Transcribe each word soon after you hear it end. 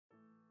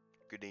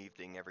Good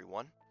evening,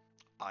 everyone.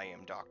 I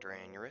am Dr.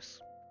 Anyerus,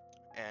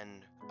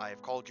 and I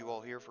have called you all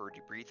here for a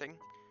debriefing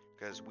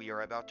because we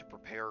are about to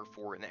prepare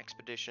for an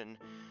expedition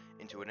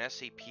into an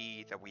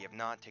SCP that we have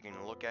not taken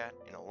a look at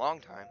in a long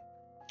time.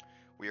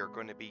 We are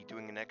going to be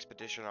doing an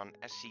expedition on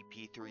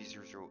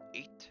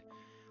SCP-3008,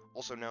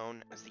 also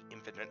known as the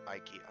Infinite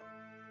IKEA.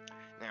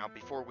 Now,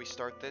 before we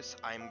start this,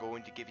 I'm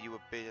going to give you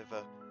a bit of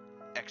an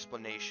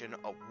explanation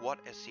of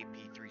what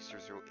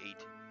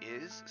SCP-3008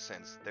 is,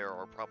 since there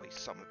are probably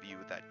some of you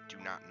that do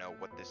not know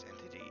what this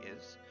entity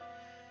is.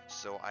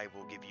 So I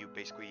will give you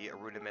basically a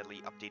rudimentally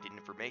updated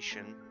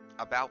information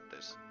about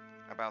this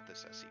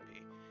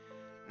SCP.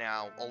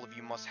 Now, all of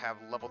you must have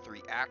level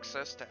 3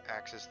 access to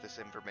access this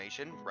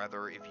information,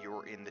 whether if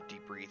you're in the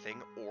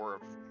debriefing or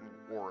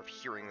if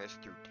hearing this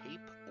through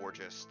tape or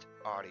just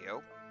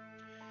audio.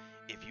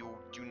 If you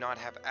do not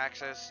have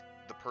access,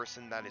 the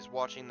person that is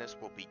watching this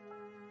will be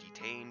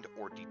detained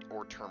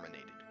or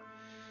terminated.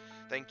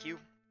 Thank you.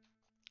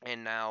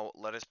 And now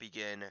let us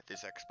begin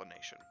this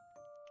explanation.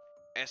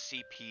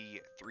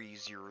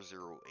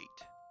 SCP-3008.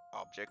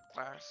 Object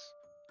Class: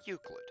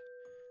 Euclid.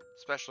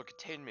 Special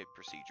Containment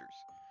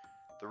Procedures.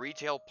 The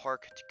retail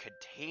park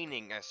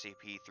containing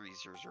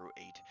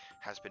SCP-3008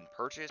 has been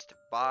purchased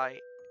by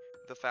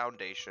the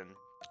Foundation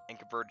and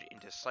converted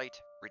into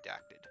Site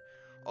Redacted.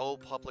 All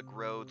public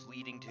roads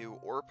leading to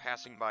or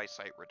passing by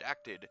Site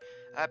Redacted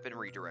have been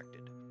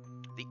redirected.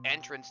 The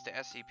entrance to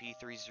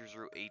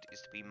SCP-3008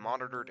 is to be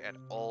monitored at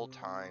all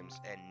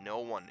times, and no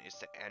one is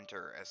to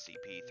enter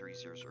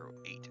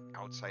SCP-3008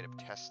 outside of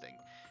testing,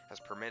 as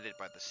permitted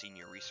by the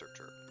senior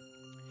researcher.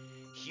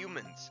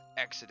 Humans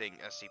exiting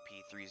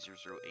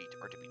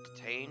SCP-3008 are to be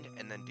detained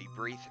and then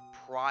debriefed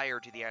prior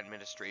to the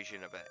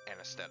administration of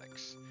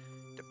anesthetics.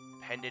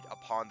 Dependent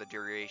upon the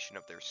duration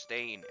of their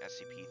stay in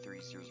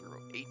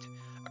SCP-3008,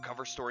 a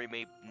cover story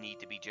may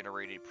need to be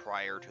generated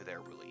prior to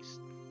their release.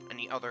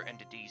 Any other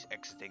entities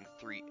exiting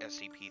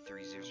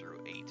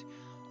SCP-3008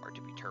 are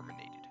to be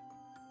terminated.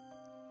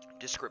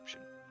 Description: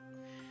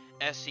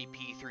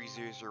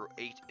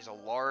 SCP-3008 is a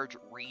large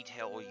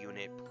retail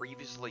unit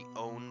previously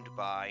owned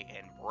by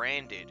and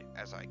branded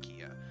as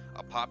IKEA,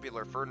 a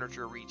popular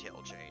furniture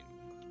retail chain.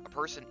 A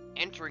person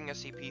entering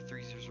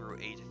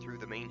SCP-3008 through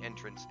the main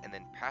entrance and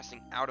then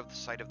passing out of the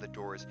sight of the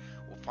doors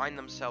will find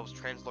themselves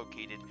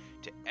translocated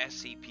to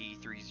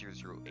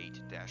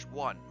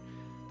SCP-3008-1.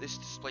 This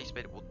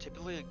displacement will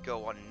typically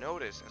go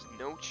unnoticed, as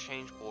no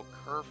change will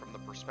occur from the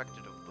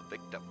perspective of the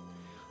victim.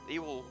 They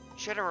will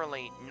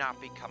generally not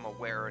become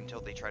aware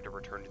until they try to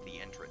return to the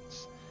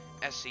entrance.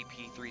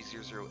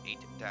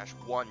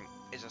 SCP-3008-1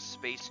 is a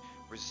space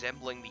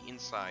resembling the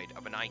inside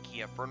of an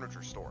IKEA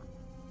furniture store,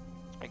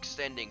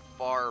 extending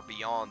far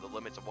beyond the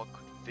limits of what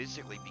could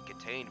physically be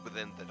contained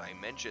within the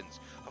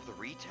dimensions of the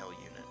retail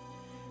unit.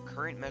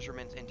 Current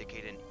measurements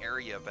indicate an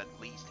area of at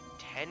least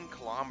 10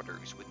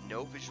 kilometers with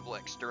no visual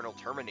external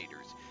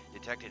terminators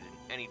detected in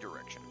any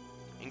direction.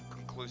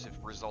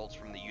 Inconclusive results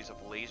from the use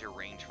of laser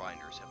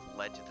rangefinders have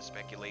led to the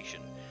speculation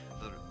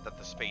that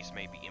the space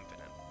may be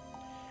infinite.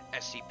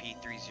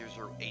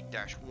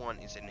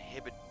 SCP-3008-1 is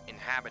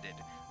inhabited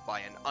by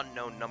an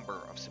unknown number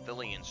of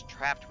civilians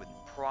trapped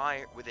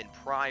within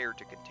prior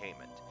to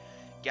containment.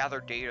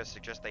 Gathered data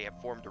suggests they have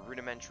formed a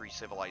rudimentary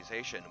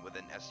civilization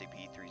within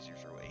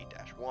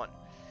SCP-3008-1,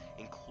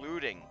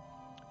 including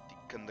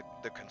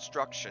the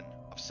construction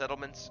of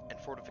settlements and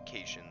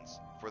fortifications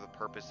for the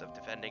purpose of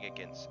defending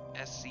against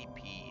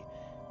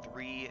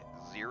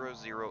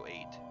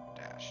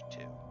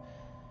SCP-3008-2.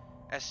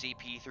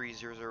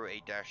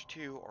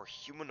 SCP-3008-2 are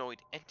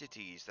humanoid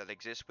entities that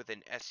exist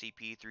within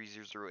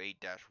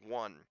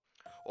SCP-3008-1.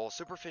 While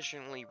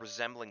superficially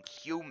resembling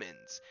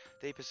humans,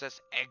 they possess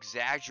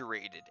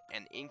exaggerated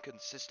and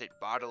inconsistent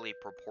bodily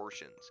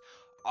proportions,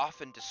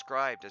 often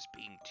described as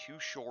being too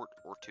short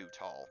or too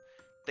tall.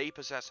 They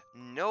possess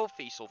no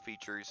facial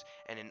features,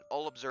 and in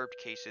all observed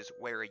cases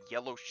wear a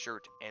yellow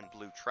shirt and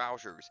blue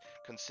trousers,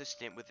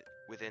 consistent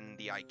within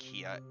the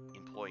IKEA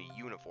employee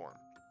uniform.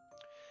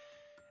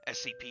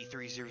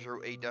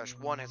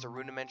 SCP-3008-1 has a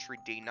rudimentary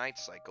day-night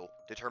cycle,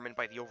 determined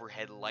by the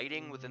overhead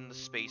lighting within the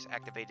space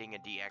activating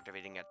and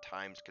deactivating at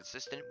times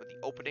consistent with the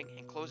opening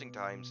and closing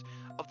times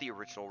of the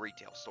original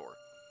retail store.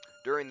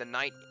 During the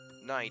night,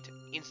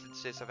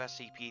 instances of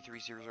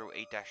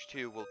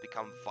SCP-3008-2 will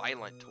become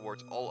violent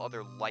towards all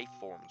other life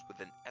forms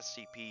within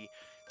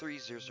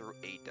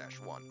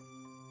SCP-3008-1.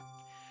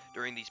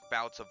 During these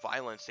bouts of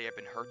violence, they have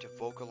been heard to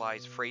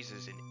vocalize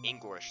phrases in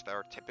English that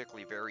are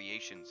typically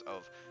variations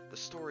of "The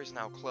store is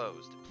now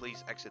closed,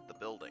 please exit the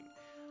building."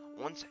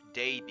 Once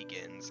day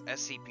begins,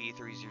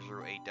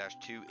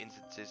 SCP-3008-2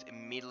 instances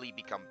immediately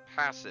become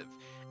passive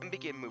and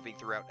begin moving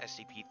throughout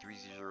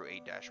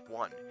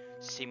SCP-3008-1.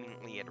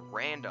 Seemingly at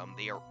random,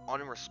 they are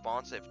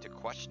unresponsive to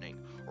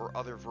questioning or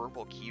other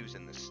verbal cues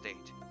in this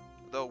state,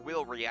 though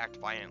will react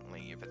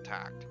violently if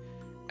attacked.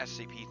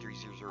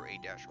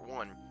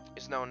 SCP-3008-1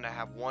 is known to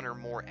have one or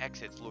more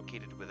exits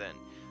located within,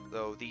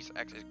 though these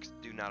exits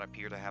do not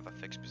appear to have a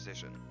fixed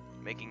position,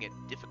 making it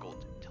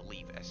difficult to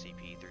leave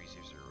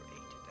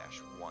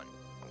SCP-3008-1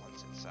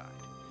 once inside.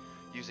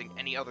 using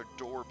any other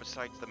door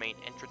besides the main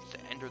entrance to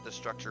enter the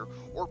structure,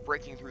 or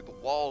breaking through the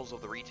walls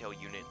of the retail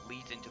unit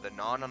leads into the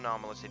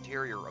non-anomalous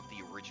interior of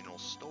the original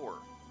store.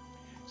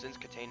 Since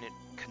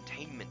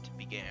containment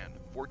began,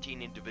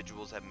 14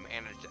 individuals have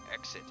managed to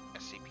exit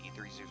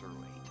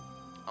SCP-3008.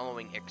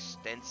 Following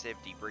extensive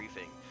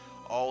debriefing,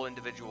 all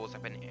individuals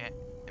have been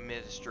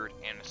administered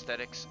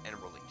anesthetics and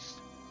released.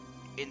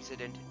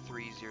 Incident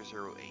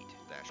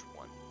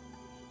 3008-1.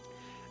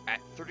 At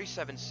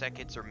 37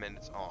 seconds or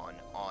minutes on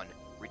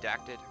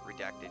Redacted,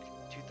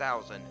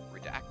 2000,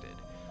 Redacted,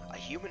 a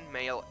human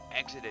male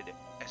exited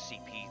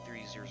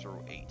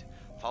SCP-3008,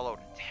 followed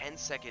 10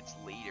 seconds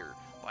later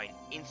by an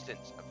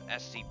instance of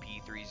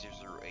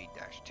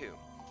SCP-3008-2.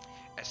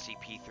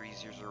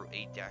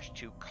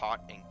 SCP-3008-2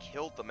 caught and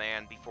killed the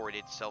man before it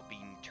itself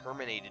being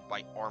terminated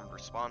by armed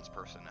response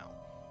personnel.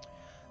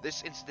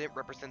 This incident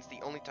represents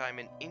the only time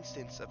an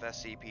instance of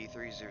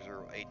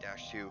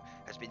SCP-3008-2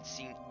 has been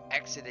seen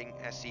exiting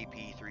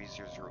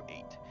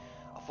SCP-3008.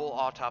 A full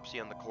autopsy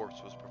on the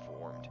corpse was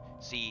performed.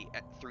 See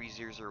at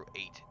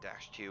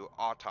 3008-2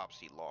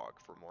 autopsy log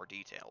for more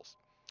details.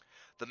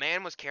 The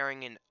man was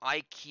carrying an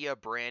IKEA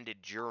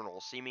branded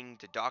journal seeming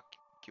to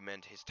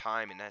document his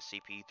time in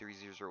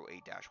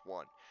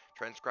SCP-3008-1.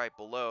 Transcribed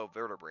below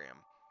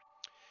vertebram.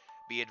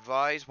 Be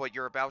advised, what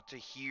you're about to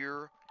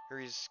hear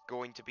is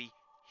going to be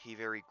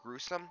very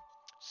gruesome,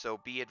 so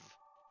be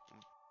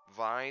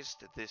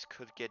advised this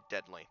could get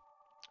deadly.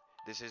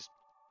 This is,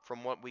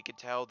 from what we could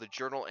tell, the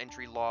journal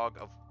entry log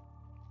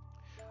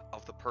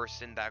of the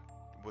person that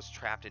was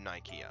trapped in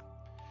IKEA.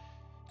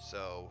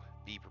 So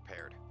be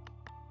prepared.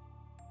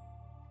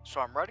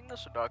 So I'm writing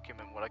this to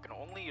document what I can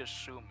only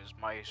assume is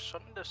my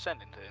sudden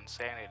descent into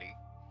insanity.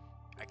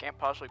 I can't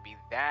possibly be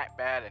that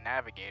bad a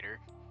navigator,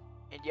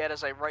 and yet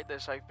as I write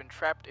this, I've been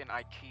trapped in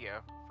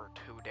IKEA for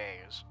 2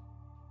 days.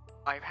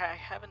 I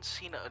haven't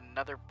seen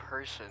another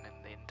person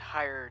in the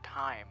entire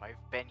time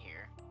I've been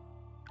here.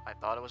 I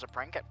thought it was a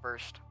prank at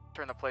first.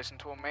 Turn the place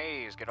into a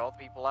maze, get all the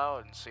people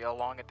out, and see how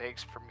long it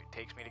takes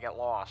me to get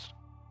lost.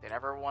 Then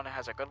everyone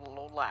has a good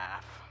little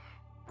laugh.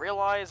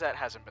 Realize that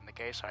hasn't been the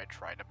case. I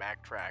tried to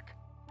backtrack.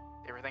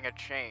 Everything had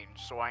changed,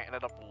 so I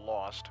ended up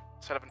lost.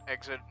 Instead of an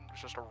exit, it was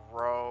just a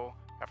row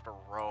after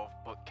row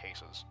of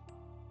bookcases.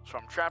 So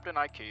I'm trapped in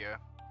IKEA.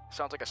 It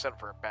sounds like a setup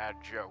for a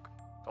bad joke.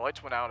 The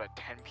lights went out at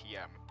 10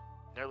 p.m.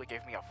 Nearly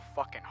gave me a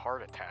fucking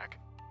heart attack.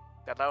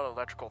 That loud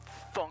electrical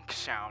thunk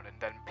sound and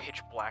then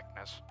pitch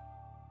blackness.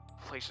 The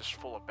place is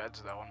full of beds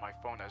though, and my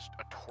phone has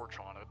a torch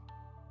on it.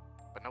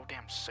 But no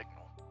damn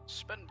signal.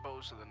 Spent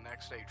most of the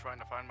next day trying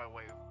to find my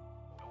way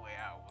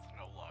out with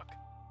no luck.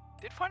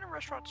 Did find a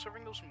restaurant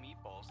serving those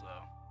meatballs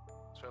though,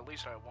 so at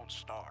least I won't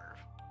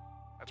starve.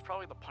 That's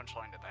probably the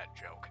punchline to that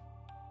joke.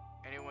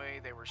 Anyway,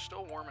 they were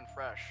still warm and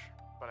fresh,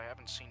 but I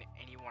haven't seen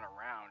anyone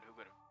around who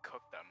could have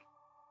cooked them.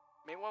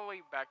 Made my way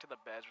back to the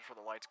beds before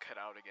the lights cut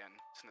out again,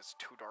 since it's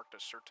too dark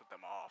to search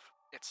them off.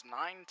 It's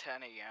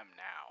 9:10 a.m.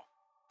 now.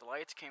 The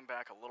lights came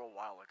back a little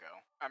while ago.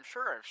 I'm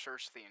sure I've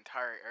searched the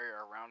entire area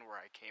around where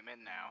I came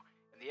in now,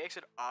 and the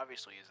exit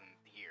obviously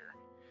isn't here.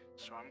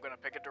 So I'm gonna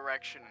pick a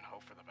direction and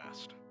hope for the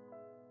best.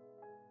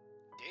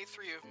 Day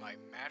 3 of my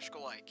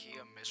magical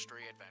IKEA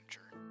mystery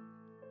adventure.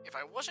 If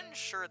I wasn't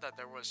sure that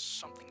there was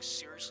something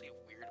seriously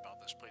weird about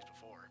this place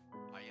before,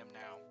 I am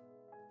now.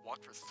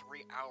 Walked for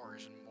 3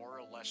 hours in more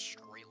or less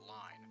straight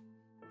line.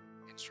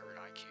 Insert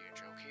IKEA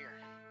joke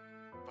here.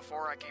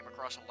 Before I came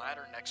across a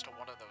ladder next to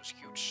one of those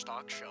huge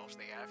stock shelves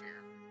they have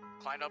here.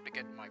 Climbed up to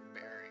get my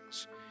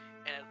bearings,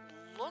 and it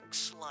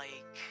looks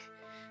like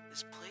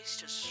this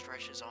place just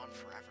stretches on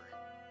forever.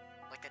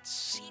 Like that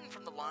scene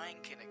from The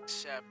Lion King,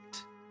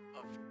 except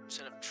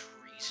instead of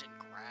trees and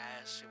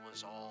grass, it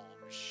was all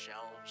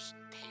shelves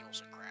and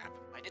tables and crap.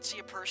 I did see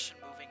a person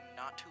moving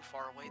not too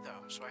far away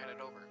though, so I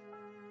headed over.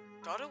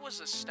 Thought it was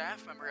a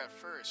staff member at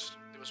first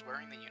that was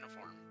wearing the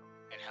uniform.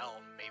 And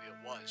hell, maybe it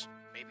was.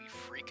 Maybe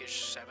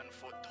freakish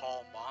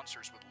 7-foot-tall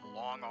monsters with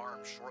long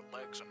arms, short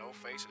legs, and no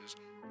faces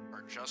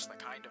are just the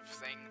kind of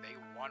thing they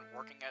want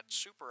working at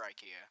Super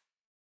IKEA.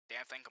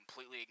 Damn thing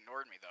completely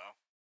ignored me though.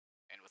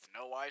 And with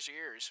no eyes or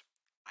ears,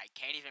 I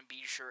can't even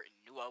be sure it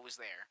knew I was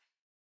there.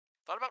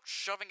 Thought about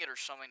shoving it or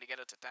something to get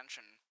its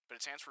attention, but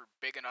its hands were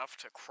big enough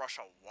to crush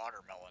a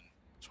watermelon,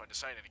 so I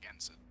decided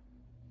against it.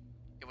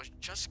 It was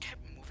just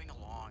kept moving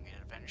along, and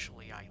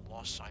eventually I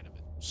lost sight of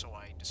it, so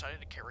I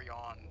decided to carry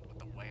on with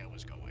the way I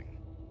was going.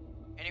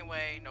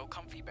 Anyway, no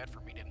comfy bed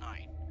for me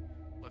tonight.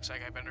 Looks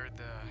like I've entered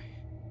the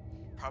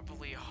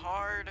probably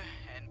hard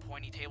and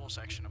pointy table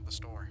section of the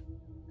store.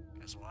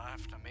 Guess we'll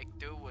have to make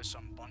do with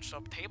some bunched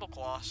up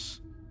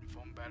tablecloths.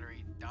 Phone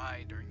battery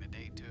died during the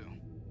day too.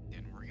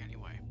 Didn't work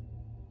anyway.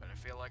 But I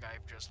feel like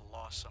I've just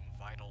lost some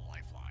vital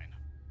lifeline.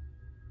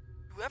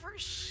 You ever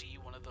see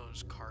one of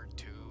those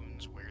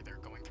cartoons where they're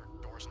going through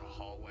doors in a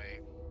hallway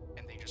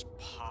and they just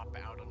pop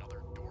out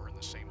another door in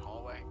the same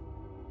hallway?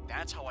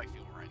 That's how I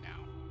feel right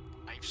now.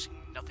 I've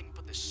seen nothing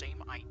but the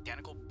same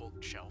identical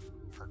bookshelf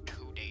for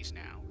 2 days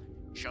now.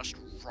 Just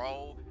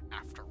row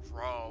after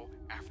row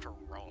after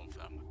row of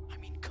them. I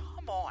mean,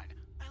 come on.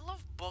 I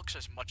love books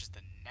as much as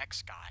the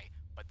next guy,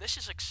 But this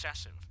is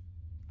excessive.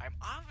 I'm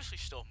obviously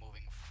still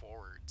moving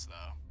forwards,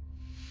 though.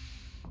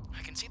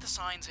 I can see the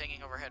signs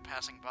hanging overhead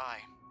passing by.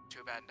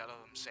 Too bad none of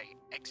them say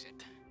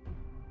exit.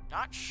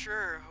 Not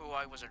sure who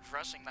I was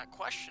addressing that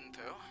question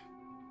to.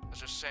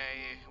 Let's just say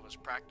it was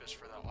practice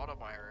for the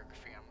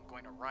autobiography I'm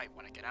going to write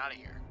when I get out of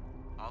here.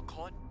 I'll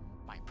call it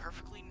my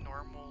perfectly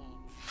normal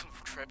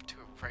trip to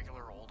a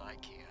regular old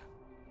IKEA.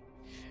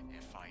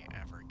 If I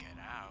ever get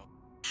out.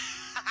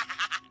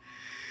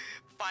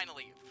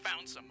 Finally,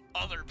 found some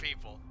other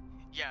people.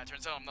 Yeah, it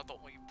turns out I'm not the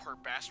only poor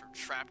bastard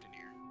trapped in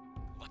here.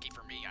 Lucky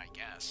for me, I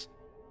guess.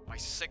 My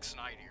 6th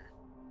night here.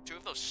 2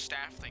 of those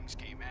staff things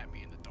came at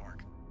me in the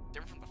dark.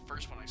 Different from the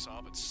first one I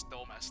saw, but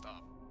still messed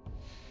up.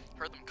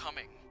 Heard them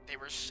coming. They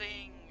were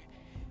saying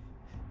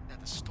that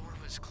the store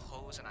was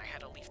closed and I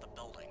had to leave the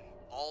building.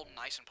 All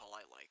nice and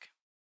polite like.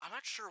 I'm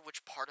not sure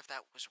which part of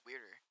that was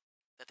weirder.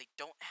 That they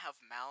don't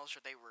have mouths or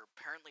they were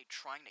apparently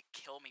trying to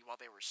kill me while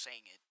they were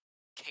saying it.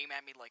 Came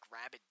at me like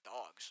rabid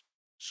dogs.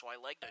 So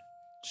I legged it,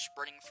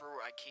 sprinting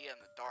through IKEA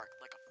in the dark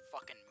like a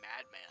fucking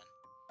madman.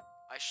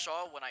 I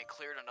saw when I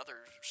cleared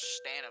another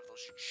stand of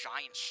those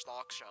giant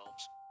stock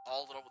shelves,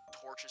 all lit up with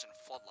torches and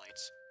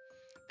floodlights.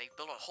 They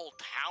built a whole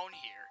town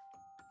here.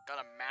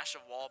 Got a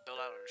massive wall built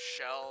out of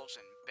shelves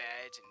and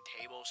beds and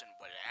tables and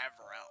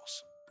whatever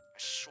else. I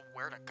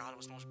swear to God, it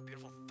was the most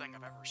beautiful thing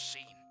I've ever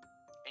seen.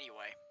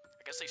 Anyway,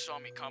 I guess they saw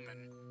me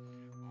coming,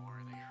 or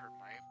they heard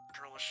my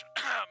girlish,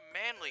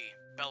 manly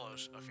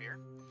bellows of fear.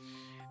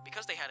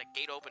 Because they had a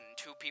gate open and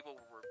 2 people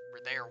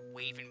were there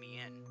waving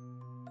me in.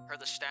 Heard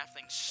the staff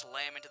thing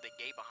slam into the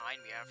gate behind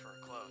me after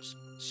it closed,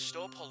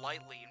 still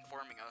politely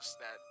informing us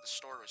that the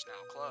store was now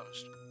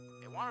closed.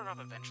 They wandered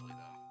off eventually,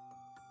 though.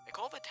 They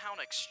call the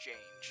town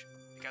Exchange,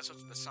 because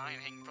it's the sign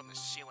hanging from the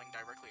ceiling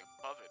directly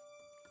above it.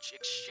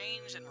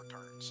 Exchange and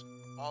returns,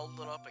 all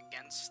lit up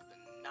against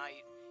the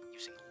night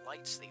using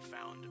lights they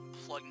found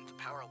plugged into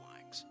power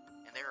lines.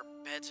 And there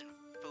are beds and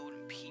food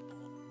and people,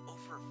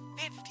 over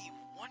 50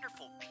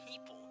 wonderful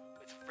people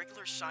with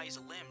regular-sized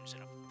limbs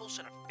and a full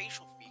set of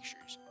facial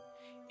features.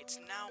 It's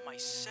now my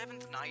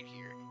 7th night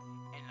here,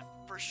 and the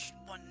first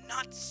one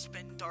not to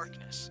spend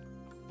darkness.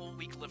 A full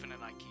week living in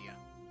IKEA.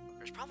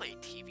 There's probably a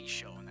TV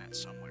show in that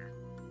somewhere.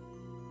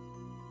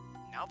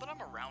 Now that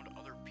I'm around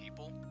other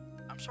people,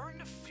 I'm starting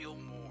to feel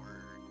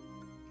more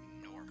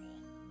normal.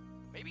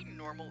 Maybe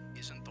normal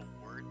isn't the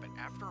word, but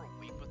after a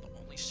week with the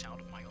only sound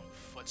of my own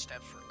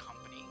footsteps for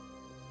company,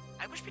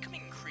 I was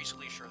becoming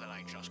increasingly sure that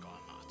I just gone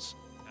nuts.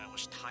 That I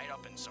was tied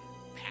up in some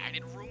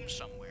padded room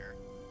somewhere,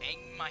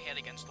 banging my head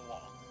against the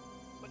wall.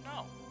 But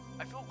no,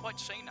 I feel quite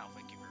sane now,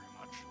 thank you very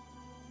much.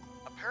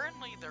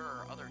 Apparently there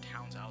are other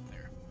towns out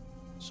there.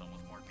 Some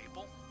with more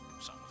people,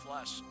 some with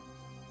less.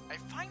 I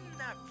find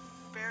that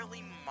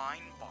fairly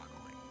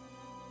mind-boggling.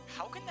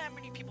 How can that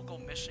many people go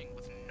missing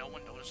with no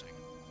one noticing?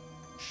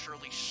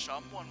 Surely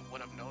someone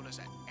would have noticed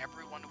that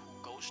everyone who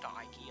goes to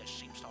IKEA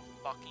seems to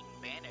fucking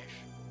vanish.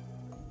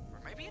 Or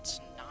maybe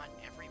it's not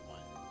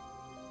everyone.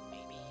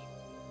 Maybe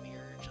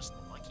we're just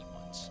the lucky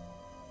ones.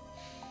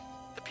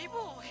 The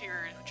people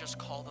here who just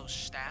call those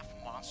staff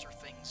monster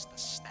things the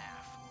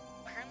staff.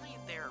 Apparently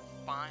they're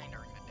fine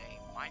during the day,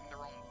 minding their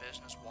own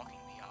business, walking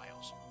the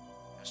aisles.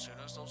 As soon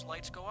as those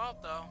lights go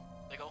out though,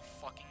 they go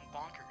fucking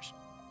bonkers.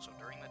 So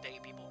during the day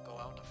people go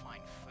out to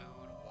find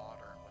food,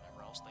 water,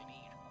 whatever else they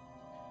need.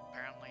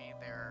 Apparently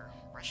there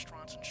are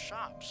restaurants and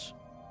shops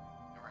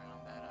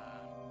around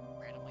that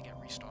randomly get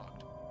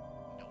restocked.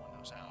 No one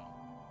knows how.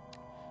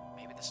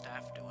 Maybe the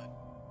staff do it.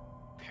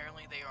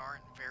 Apparently they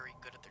aren't very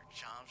good at their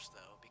jobs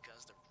though,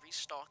 because the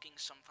restocking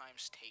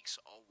sometimes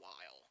takes a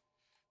while.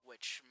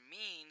 Which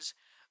means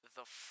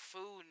the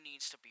food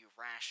needs to be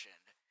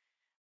rationed.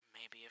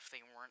 Maybe if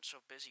they weren't so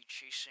busy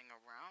chasing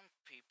around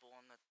people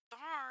in the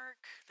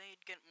dark,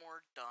 they'd get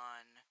more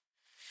done.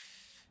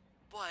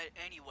 But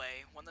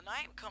anyway, when the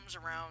night comes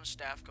around,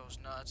 staff goes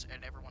nuts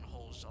and everyone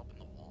holds up in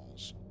the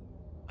walls.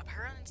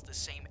 Apparently it's the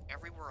same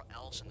everywhere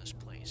else in this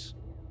place,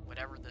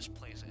 whatever this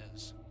place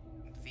is.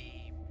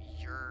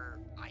 Your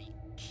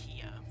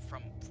IKEA,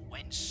 from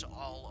whence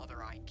all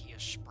other IKEA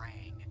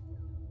sprang.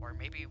 Or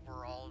maybe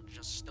we're all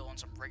just still in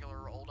some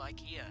regular old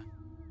IKEA,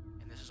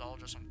 and this is all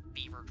just some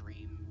fever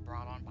dream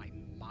brought on by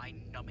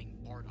mind-numbing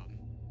boredom.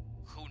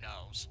 Who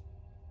knows?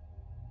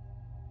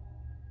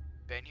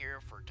 Been here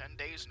for 10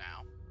 days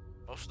now.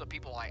 Most of the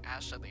people I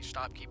asked said they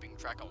stopped keeping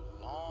track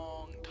a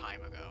long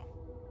time ago.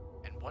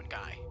 And one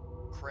guy,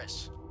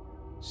 Chris,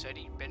 said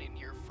he'd been in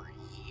here for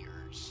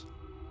years.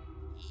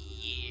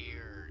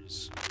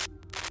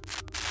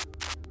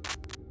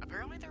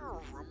 Apparently there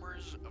are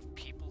rumors of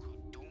people who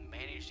do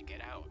manage to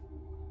get out,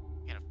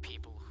 and of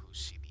people who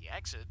see the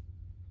exit,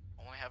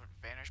 only have it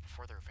vanish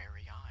before their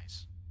very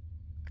eyes.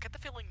 I get the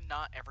feeling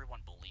not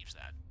everyone believes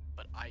that,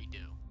 but I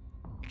do.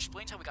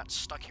 Explains how we got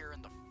stuck here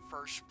in the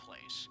first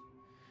place.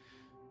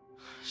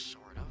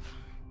 Sort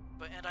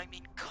of. And I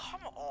mean,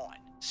 come on!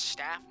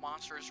 Staff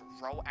monsters,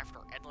 row after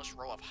endless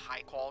row of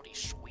high-quality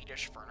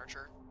Swedish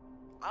furniture?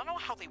 I don't know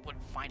how they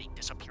wouldn't find a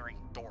disappearing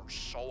door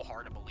so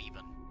hard to believe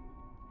in.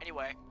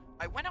 Anyway,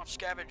 I went out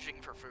scavenging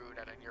for food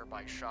at a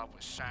nearby shop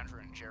with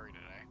Sandra and Jerry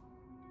today.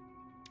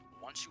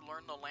 Once you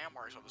learn the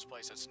landmarks of this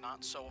place, it's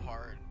not so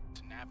hard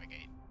to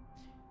navigate.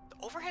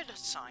 The overhead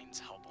signs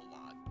help a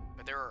lot,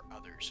 but there are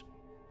others.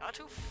 Not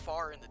too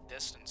far in the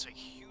distance, a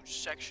huge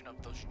section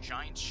of those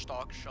giant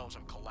stock shelves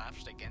have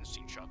collapsed against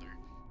each other,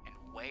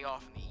 and way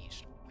off in the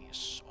east, we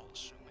all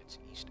assume it's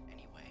east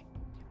anyway,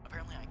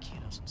 apparently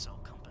IKEA doesn't sell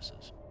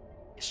compasses,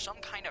 is some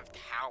kind of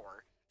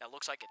tower that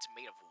looks like it's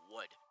made of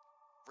wood.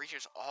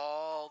 Reaches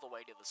all the way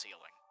to the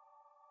ceiling.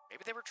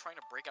 Maybe they were trying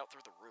to break out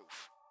through the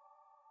roof.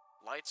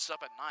 Lights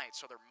up at night,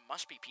 so there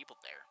must be people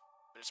there,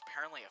 but it's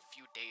apparently a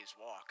few days'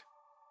 walk,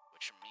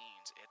 which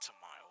means it's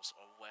miles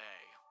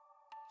away.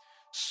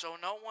 So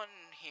no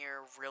one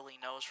here really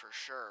knows for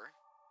sure.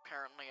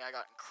 Apparently I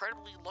got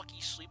incredibly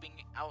lucky sleeping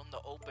out in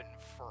the open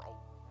for a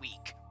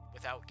week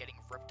without getting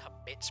ripped to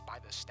bits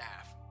by the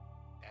staff.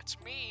 That's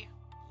me.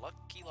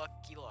 Lucky,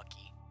 lucky,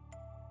 lucky.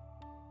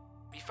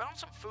 We found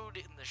some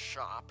food in the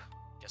shop.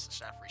 Guess the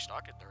staff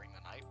restocked it during the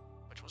night,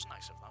 which was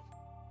nice of them.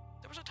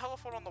 There was a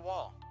telephone on the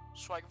wall,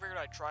 so I figured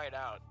I'd try it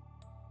out.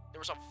 There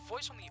was a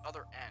voice on the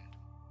other end,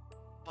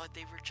 but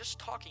they were just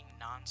talking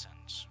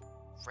nonsense.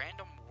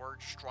 Random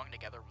words strung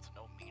together with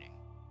no meaning.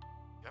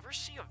 You ever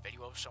see a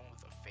video of someone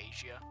with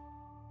aphasia?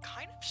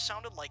 Kind of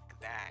sounded like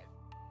that.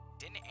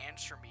 Didn't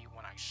answer me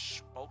when I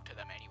spoke to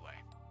them anyway.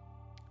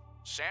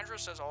 Sandra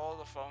says all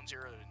the phones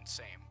here are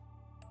insane.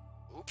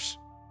 Oops,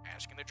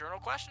 asking the journal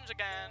questions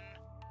again.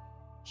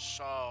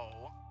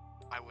 So,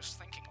 I was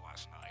thinking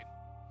last night,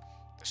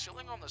 the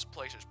ceiling on this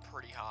place is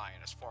pretty high,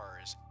 and as far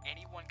as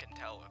anyone can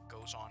tell, it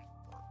goes on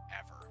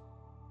forever.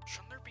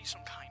 Shouldn't there be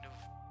some kind of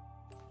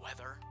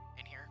weather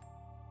in here?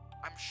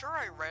 I'm sure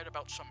I read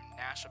about some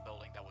NASA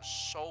building that was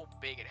so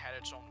big it had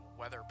its own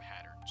weather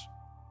patterns,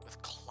 with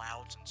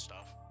clouds and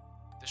stuff.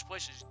 This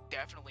place is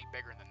definitely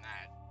bigger than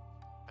that.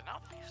 But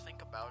now that I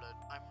think about it,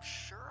 I'm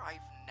sure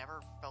I've never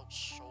felt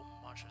so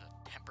much as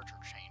a temperature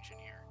change in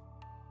here.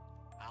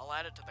 I'll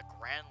add it to the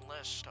grand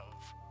list of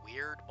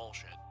weird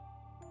bullshit.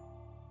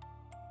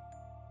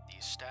 The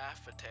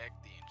staff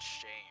attacked the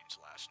exchange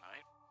last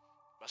night.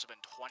 Must have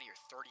been 20 or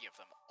 30 of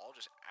them, all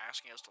just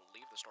asking us to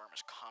leave the storm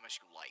as calm as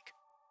you like,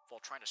 while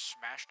trying to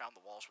smash down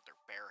the walls with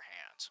their bare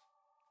hands.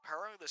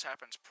 Apparently this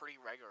happens pretty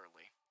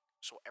regularly,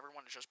 so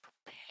everyone is just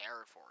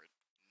prepared for it.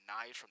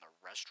 Knives from the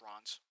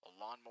restaurants,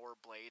 lawnmower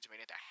blades made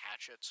into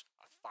hatchets,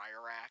 a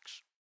fire axe.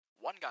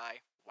 One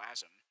guy,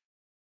 Wasm,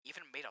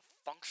 even made a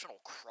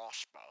functional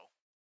crossbow.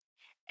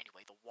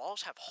 Anyway, the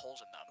walls have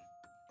holes in them,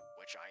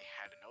 which I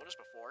hadn't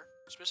noticed before,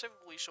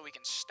 specifically so we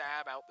can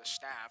stab out the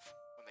staff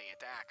when they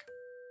attack.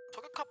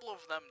 Took a couple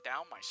of them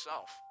down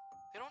myself.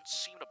 They don't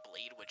seem to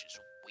bleed, which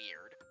is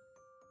weird,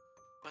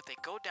 but they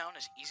go down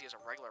as easy as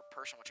a regular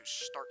person once you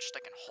start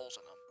sticking holes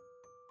in them.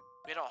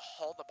 We had to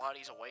haul the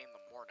bodies away in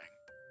the morning.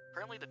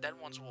 Apparently the dead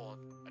ones will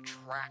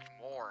attract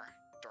more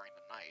during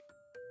the night.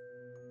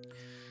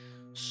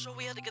 So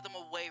we had to get them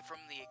away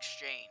from the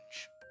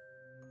exchange.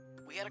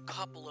 We had a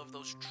couple of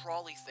those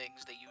trolley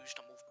things they use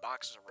to move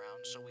boxes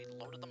around, so we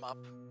loaded them up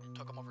and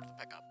took them over to the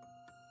pickup.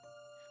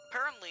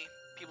 Apparently,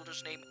 people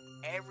just name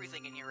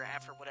everything in here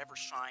after whatever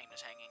sign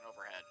is hanging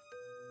overhead.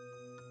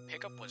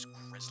 Pickup was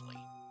grisly.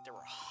 There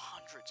were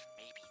hundreds,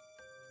 maybe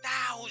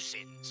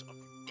thousands of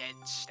dead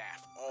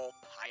staff all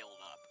piled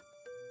up.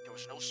 There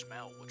was no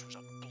smell, which was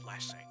a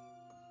blessing.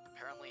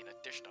 Apparently, in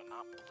addition to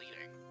not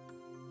bleeding,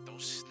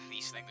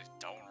 these things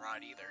don't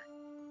rot either.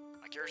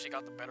 My curiosity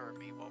got the better of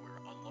me while we were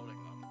unloading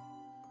them.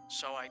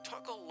 So I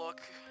took a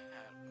look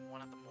at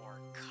one of the more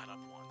cut up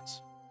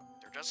ones.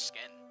 They're just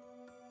skin.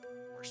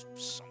 Or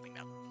something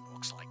that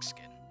looks like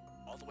skin.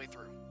 All the way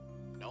through.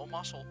 No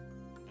muscle,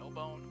 no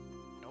bone,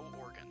 no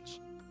organs.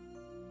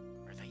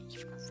 Are they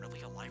even really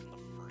alive in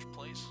the first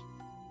place?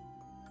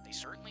 They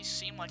certainly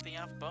seem like they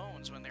have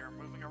bones when they were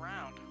moving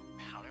around,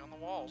 pounding on the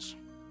walls.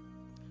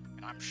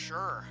 And I'm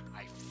sure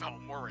I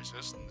felt more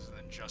resistance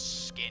than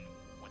just skin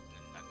with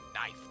a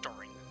knife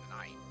during the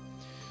night.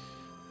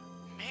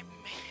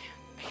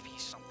 Maybe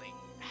something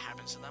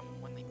happens to them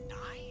when they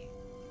die?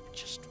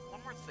 Just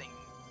one more thing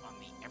on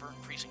the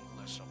ever-increasing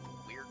list of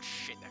weird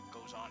shit that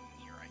goes on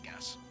in here, I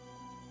guess.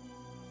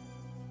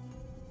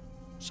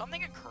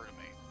 Something occurred to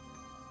me.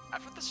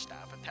 After the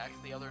staff attack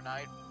the other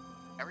night,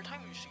 every time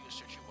you see a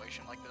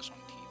situation like this on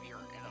TV or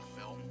in a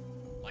film,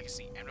 like it's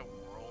the end of the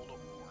world or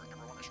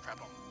everyone is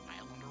trapped on an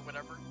island or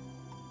whatever,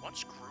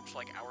 once groups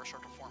like ours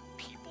start to form,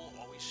 people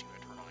always seem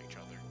to turn on each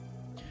other,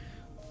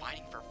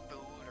 fighting for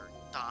food or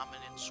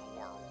dominance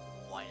or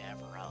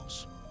whatever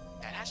else.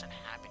 That hasn't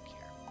happened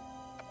here.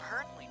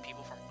 Apparently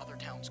people from other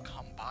towns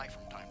come by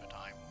from time to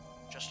time,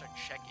 just to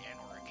check in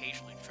or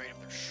occasionally trade if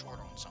they're short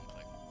on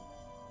something.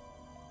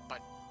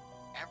 But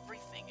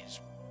everything is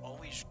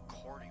always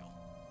cordial.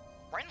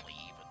 Friendly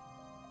even.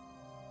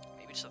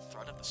 Maybe it's the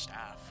threat of the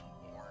staff,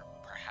 or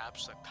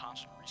perhaps the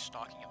constant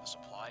restocking of the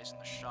supplies in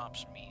the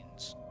shops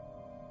means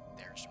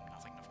there's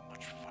nothing to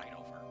much fight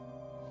over.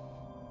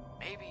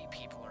 Maybe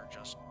people are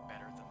just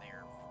better than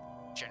they're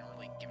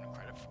generally given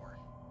credit for.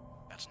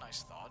 That's a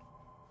nice thought.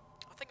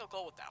 I think I'll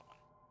go with that one.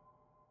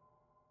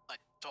 A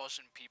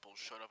dozen people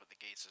showed up at the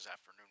gates this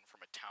afternoon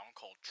from a town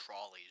called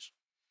Trolleys.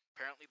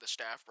 Apparently the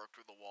staff broke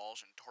through the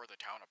walls and tore the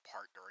town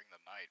apart during the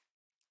night.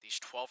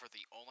 These 12 are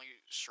the only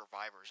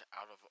survivors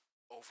out of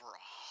over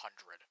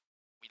 100.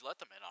 We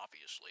let them in,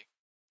 obviously.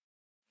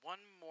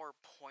 One more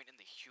point in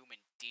the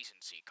human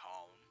decency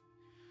column.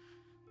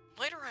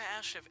 Later I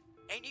asked if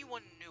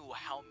anyone knew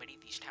how many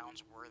of these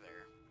towns were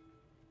there.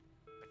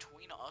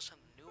 Between us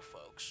and the new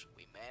folks,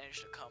 we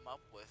managed to come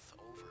up with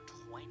over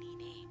 20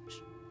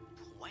 names.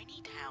 20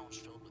 towns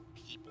filled with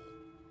people,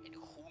 and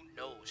who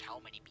knows how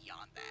many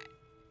beyond that.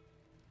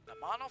 The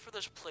motto for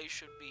this place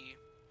should be,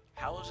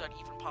 how is that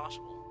even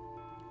possible?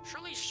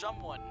 Surely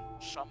someone,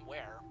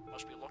 somewhere,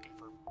 must be looking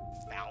for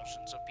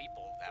thousands of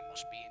people that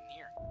must be in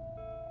here.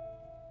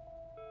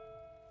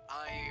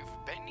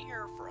 I've been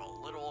here for a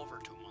little over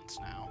 2 months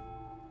now.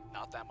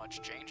 Not that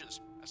much changes,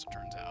 as it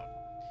turns out.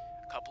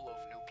 A couple of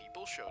new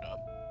people showed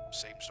up,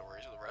 same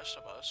stories as the rest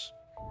of us.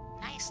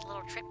 Nice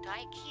little trip to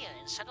IKEA,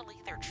 and suddenly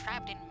they're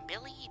trapped in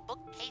Billy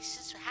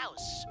Bookcase's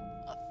house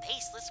of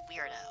faceless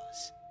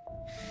weirdos.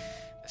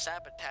 The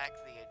SAP attack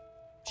the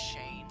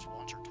chains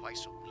once or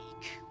twice a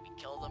week. We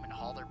kill them and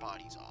haul their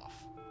bodies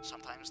off.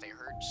 Sometimes they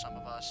hurt some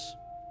of us.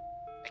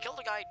 I killed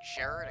a guy,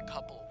 Jared, a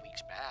couple of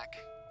weeks back.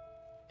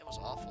 It was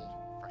awful,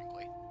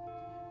 frankly.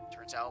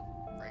 Turns out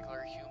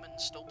regular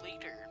humans still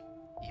bleed here,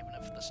 even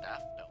if the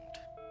staff don't.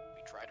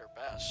 We tried our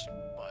best,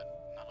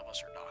 but none of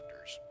us are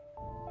doctors.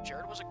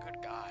 Jared was a good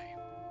guy.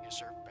 He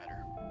deserved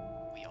better.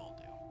 We all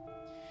do.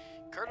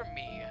 Occurred to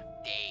me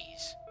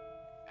days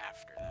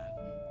after that.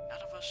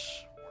 None of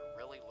us were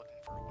really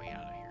looking for a way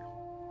out of here.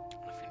 I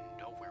don't even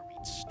know where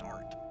we'd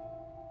start.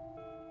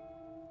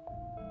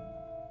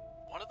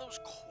 One of those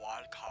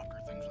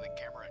quadcopter things with a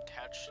camera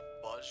attached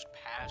buzzed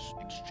past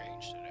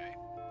exchange today.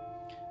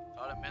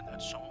 Thought it meant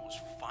that someone was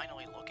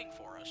finally looking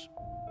for us.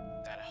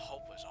 That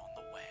help was on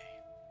the way.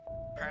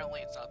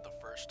 Apparently it's not the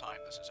first time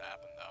this has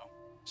happened though.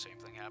 Same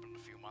thing happened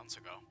a few months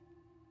ago.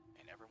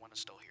 And everyone is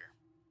still here.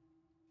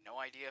 No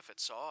idea if it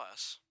saw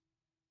us.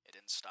 It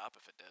didn't stop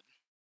if it did.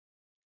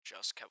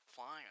 Just kept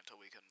flying until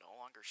we could no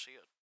longer see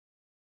it.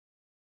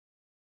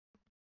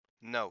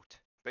 Note: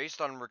 based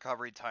on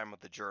recovery time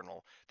of the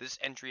journal, this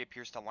entry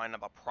appears to line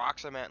up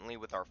approximately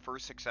with our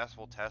first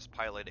successful test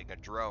piloting a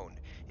drone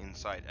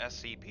inside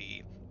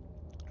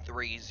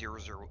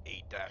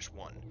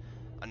SCP-3008-1.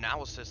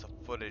 Analysis of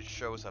footage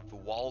shows a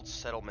walled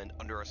settlement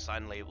under a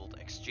sign labeled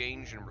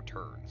Exchange and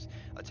Returns.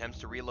 Attempts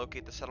to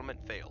relocate the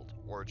settlement failed.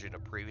 Origin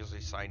of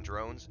previously signed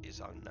drones is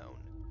unknown.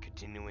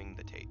 Continuing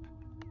the tape.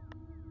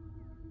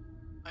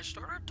 I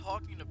started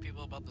talking to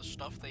people about the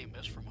stuff they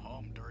missed from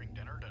home during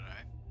dinner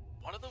today.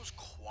 One of those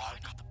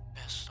quad got the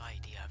best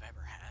idea I've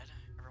ever had.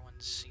 Everyone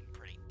seemed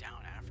pretty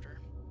down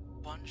after.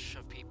 Bunch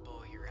of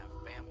people here have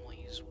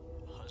families,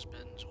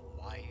 husbands,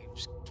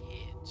 wives,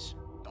 kids,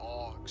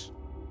 dogs.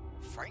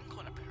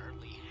 Franklin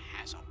apparently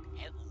has a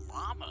pet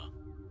llama,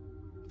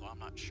 though I'm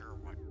not sure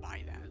what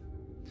by that.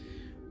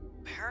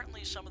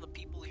 Apparently some of the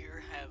people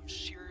here have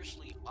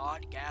seriously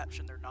odd gaps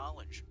in their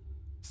knowledge.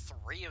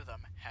 3 of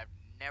them have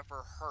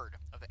never heard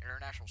of the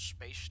International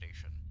Space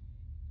Station.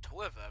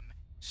 2 of them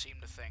seem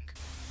to think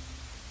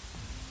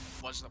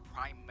was the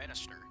Prime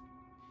Minister,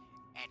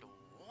 and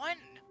 1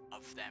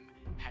 of them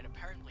had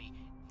apparently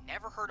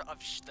never heard of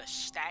the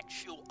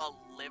Statue of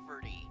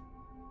Liberty.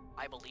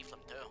 I believe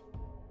them too.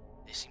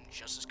 They seemed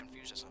just as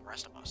confused as the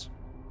rest of us.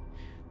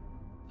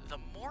 The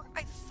more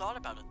I thought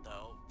about it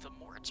though, the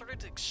more it started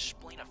to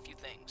explain a few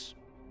things.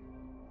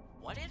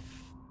 What if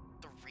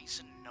the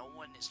reason no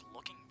one is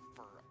looking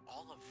for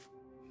all of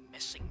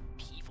missing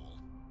people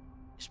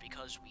is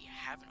because we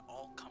haven't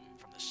all come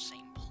from the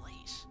same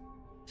place?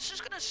 This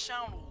is gonna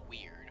sound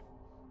weird.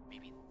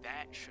 Maybe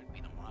that should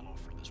be the model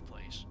for this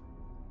place.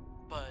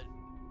 But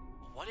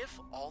what if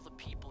all the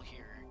people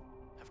here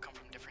have come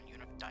from different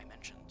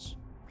dimensions,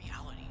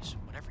 realities,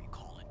 whatever you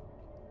call it?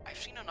 I've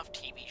seen enough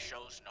TV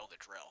shows to know the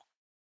drill.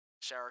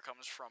 Sarah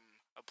comes from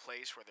a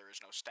place where there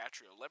is no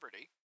Statue of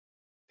Liberty.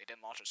 They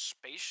didn't launch a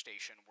space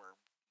station where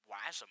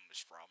WASM is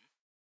from.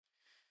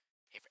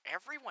 If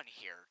everyone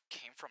here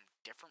came from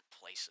different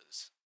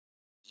places,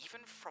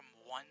 even from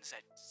ones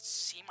that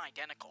seem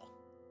identical,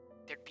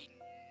 there'd be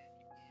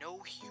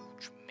no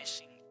huge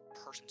missing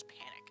persons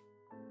panic.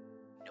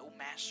 No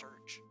mass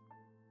search.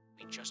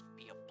 We'd just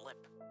be a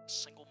blip, a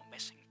single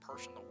missing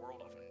person in the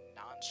world of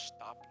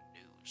non-stop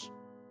news.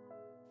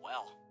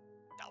 Well,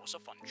 that was a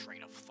fun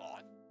train of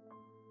thought.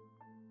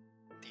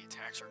 The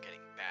attacks are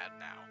getting bad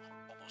now,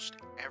 almost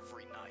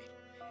every night,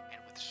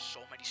 and with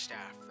so many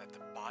staff that the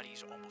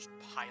bodies almost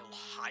pile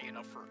high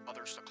enough for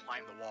others to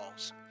climb the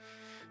walls.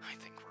 I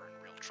think we're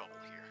in real trouble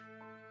here.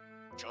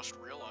 Just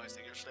realized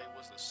that yesterday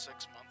was the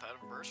 6-month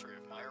anniversary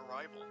of my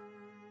arrival.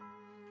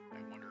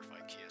 I wonder if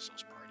IKEA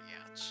sells party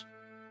hats.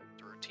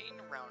 The routine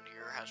around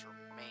here has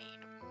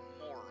remained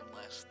more or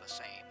less the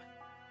same.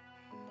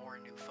 More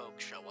new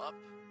folks show up,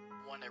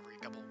 one every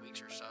couple of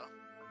weeks or so.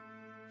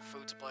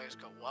 Food supplies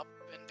go up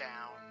and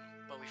down,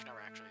 but we've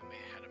never actually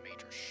had a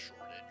major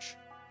shortage.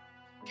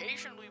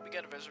 Occasionally we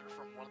get a visitor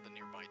from one of the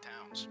nearby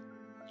towns.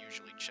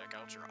 Usually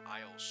checkouts are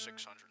aisle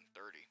 630.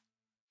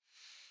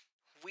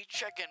 We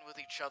check in with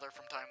each other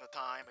from time to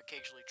time,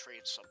 occasionally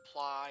trade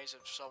supplies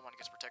if someone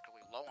gets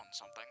particularly low on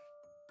something.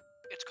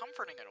 It's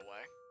comforting in a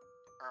way,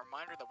 a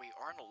reminder that we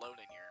aren't alone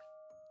in here.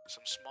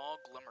 Some small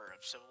glimmer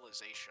of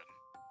civilization.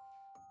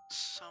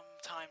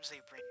 Sometimes they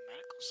bring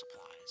medical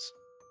supplies.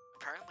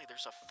 Apparently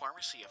there's a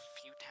pharmacy a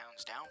few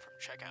towns down from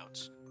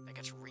checkouts that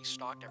gets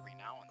restocked every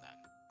now and then,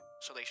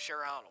 so they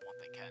share out on what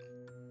they can.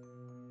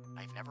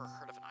 I've never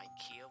heard of an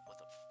IKEA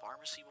with a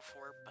pharmacy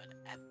before, but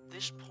at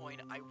this point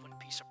I wouldn't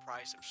be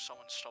surprised if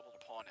someone stumbled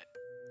upon it.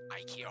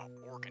 IKEA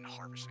organ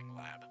harvesting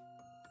lab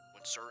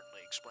would certainly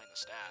explain the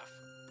staff.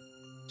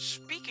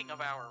 Speaking of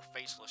our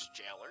faceless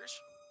jailers,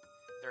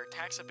 their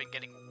attacks have been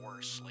getting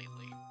worse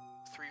lately,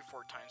 3 or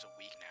 4 times a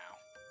week now,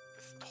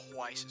 with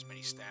twice as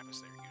many staff as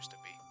there used to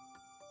be.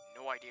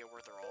 No idea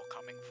where they're all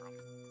coming from,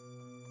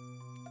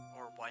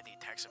 or why the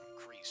attacks have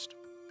increased.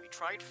 We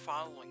tried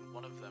following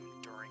one of them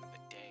during the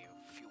day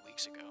a few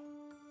weeks ago.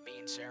 Me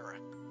and Sarah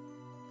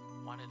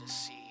wanted to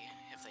see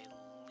if they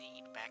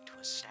lead back to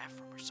a staff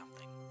room or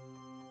something.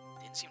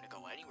 Didn't seem to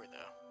go anywhere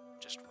though,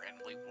 just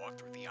randomly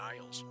walked through the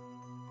aisles.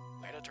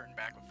 We had to turn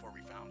back before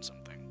we found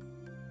something.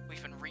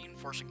 We've been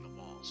reinforcing the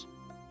walls,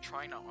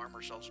 trying to arm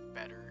ourselves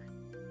better.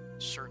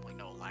 Certainly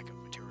no lack of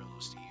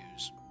materials to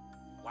use.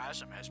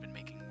 WASM has been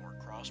making more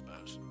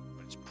crossbows,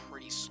 but it's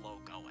pretty slow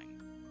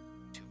going.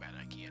 Too bad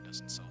IKEA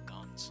doesn't sell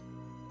guns.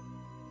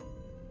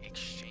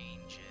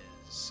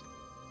 Exchanges.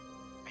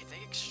 I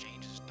think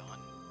exchange is done.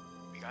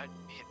 We got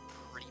hit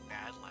pretty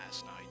bad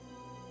last night.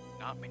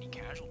 Not many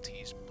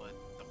casualties, but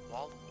the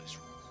wall was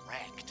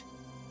wrecked.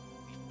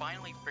 We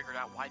finally figured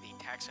out why the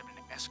attacks have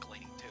been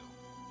escalating too.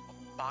 A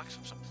box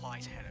of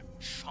supplies had a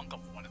chunk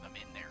of one of them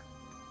in there.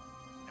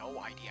 No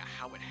idea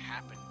how it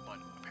happened, but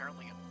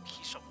apparently a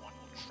piece of one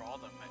will draw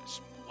them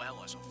as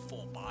well as a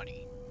full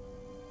body.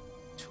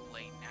 Too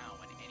late now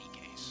in any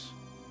case.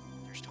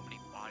 There's too many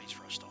bodies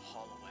for us to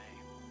haul away.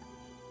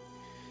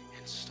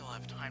 And still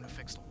have time to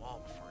fix the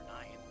wall before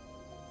night.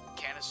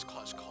 Candace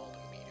has called a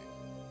meeting.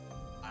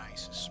 I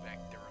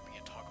suspect there will be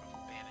a talk of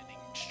abandoning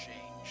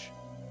exchange.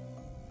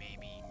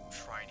 Maybe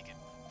trying to get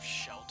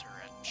shelter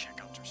at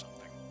checkouts or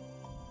something.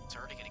 It's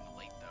already getting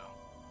late though.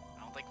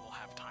 I don't think we'll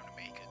have time to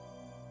make it.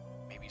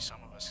 Maybe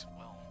some of us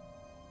will.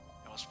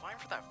 It was fine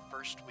for that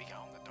first week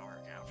out in the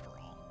dark after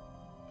all.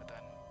 But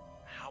then,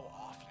 how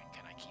often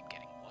can I keep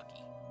getting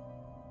lucky?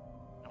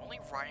 I'm only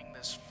writing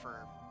this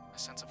for a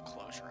sense of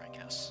closure, I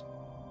guess.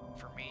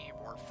 For me,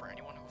 or for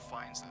anyone who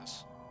finds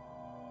this.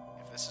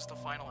 If this is the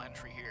final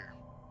entry here,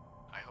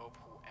 I hope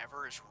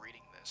whoever is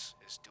reading this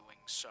is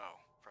doing so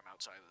from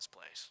outside of this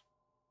place.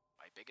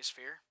 My biggest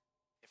fear?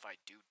 If I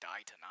do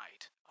die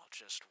tonight, I'll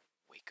just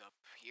wake up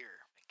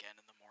here again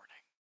in the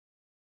morning.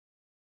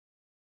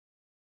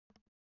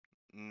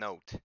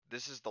 Note,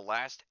 this is the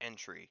last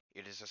entry.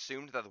 It is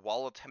assumed that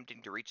while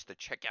attempting to reach the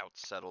checkout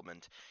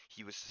settlement,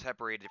 he was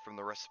separated from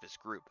the rest of his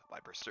group by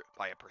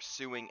a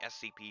pursuing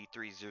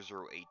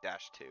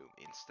SCP-3008-2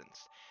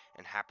 instance,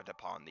 and happened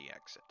upon the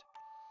exit.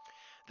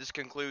 This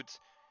concludes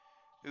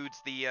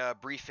the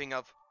briefing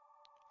of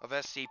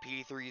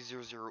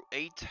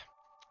SCP-3008.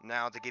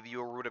 Now, to give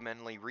you a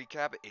rudimentary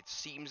recap, it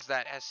seems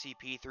that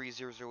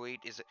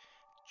SCP-3008 is a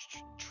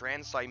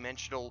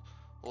transdimensional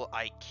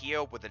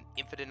IKEA with an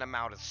infinite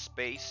amount of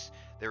space.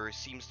 There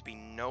seems to be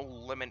no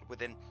limit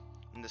within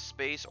the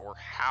space or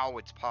how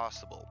it's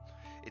possible.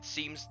 It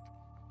seems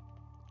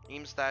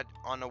that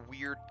on a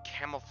weird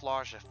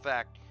camouflage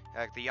effect,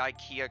 the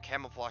IKEA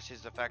camouflages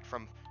his effect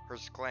from her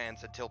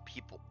glance until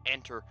people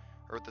enter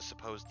the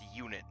supposed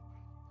unit.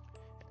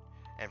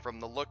 And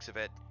from the looks of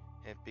it,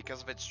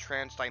 because of its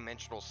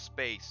transdimensional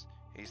space,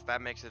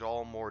 that makes it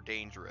all more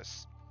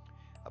dangerous.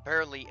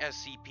 Apparently,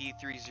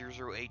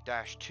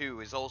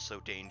 SCP-3008-2 is also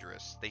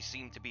dangerous. They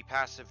seem to be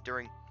passive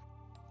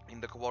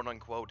in the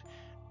quote-unquote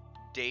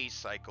day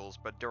cycles,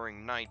 but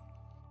during night,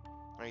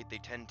 they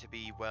tend to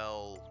be,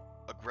 well,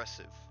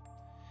 aggressive.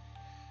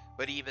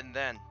 But even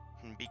then,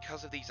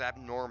 because of these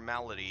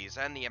abnormalities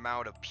and the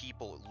amount of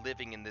people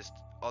living in this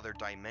other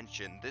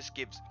dimension, this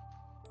gives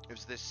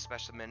this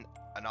specimen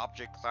an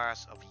object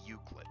class of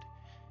Euclid.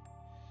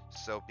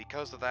 So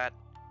because of that,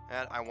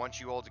 I want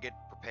you all to get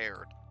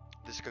prepared.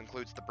 This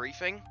concludes the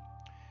briefing.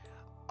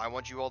 I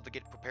want you all to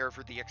get prepared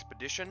for the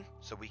expedition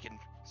so we can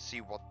see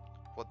what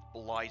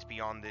lies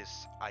beyond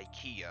this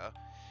IKEA,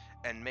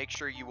 and make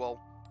sure you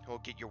all will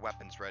get your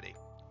weapons ready.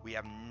 We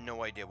have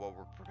no idea what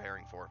we're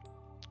preparing for.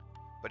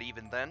 But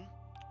even then,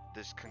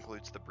 this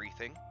concludes the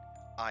briefing.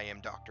 I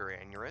am Dr.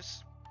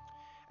 Anyerus,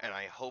 and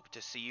I hope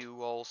to see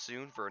you all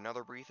soon for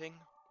another briefing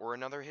or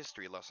another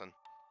history lesson.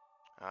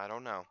 I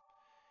don't know.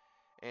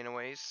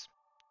 Anyways,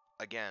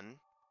 again,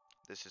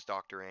 this is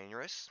Dr.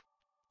 Anyerus,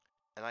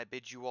 and I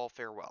bid you all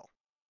farewell.